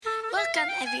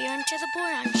Welcome everyone to the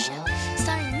Boron Show,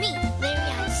 starring me,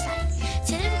 Larry Einstein.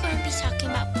 Today we're going to be talking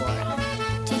about boron.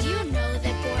 Did you know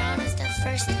that boron is the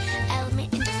first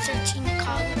element in the 13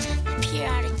 columns of the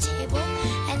periodic table,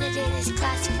 and that it is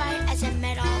classified as a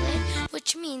metalloid,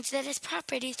 which means that its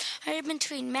properties are in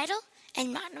between metal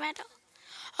and non-metal.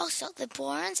 Also, the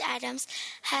boron's atoms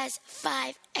has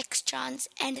 5 extrons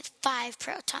and 5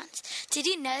 protons. Did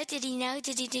you know? Did you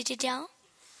know?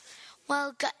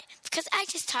 Well, good, because I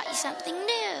just taught you something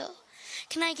new.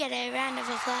 Can I get a round of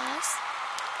applause?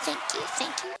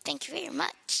 Thank you very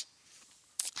much.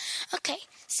 Okay,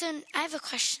 so I have a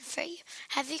question for you.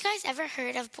 Have you guys ever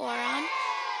heard of boron?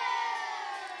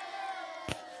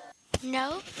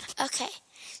 No? Okay,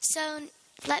 so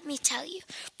let me tell you.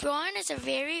 Boron is a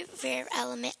very rare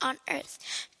element on Earth.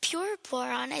 Pure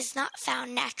boron is not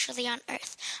found naturally on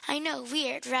Earth. I know,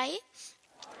 weird, right?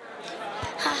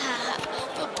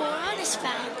 But boron is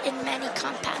found in many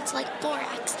compounds like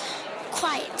borax.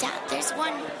 Quiet down, there's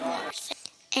one more thing.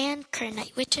 And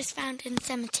kernite, which is found in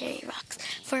cemetery rocks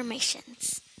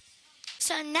formations.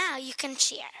 So now you can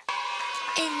cheer.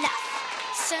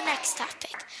 Enough. So next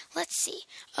topic. Let's see.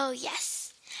 Oh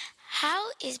yes.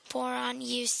 How is boron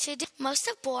used to do? Most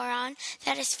of boron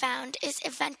that is found is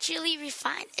eventually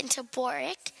refined into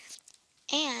boric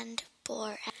and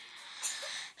borax.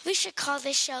 We should call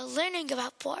this show Learning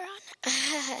About Boron.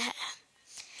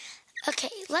 Okay,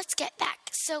 let's get back.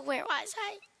 So where was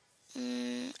I?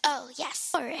 Oh,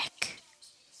 yes. Boric.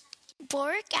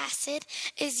 Boric acid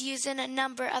is used in a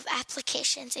number of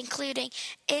applications, including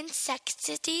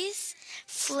insecticides,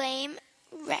 flame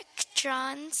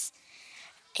retardants,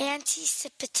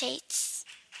 antiprecipitates,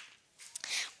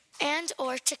 and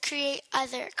or to create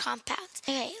other compounds.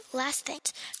 Okay, last thing,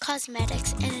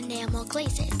 cosmetics and enamel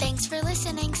glazing. Thanks for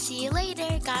listening. See you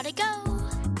later. Gotta go.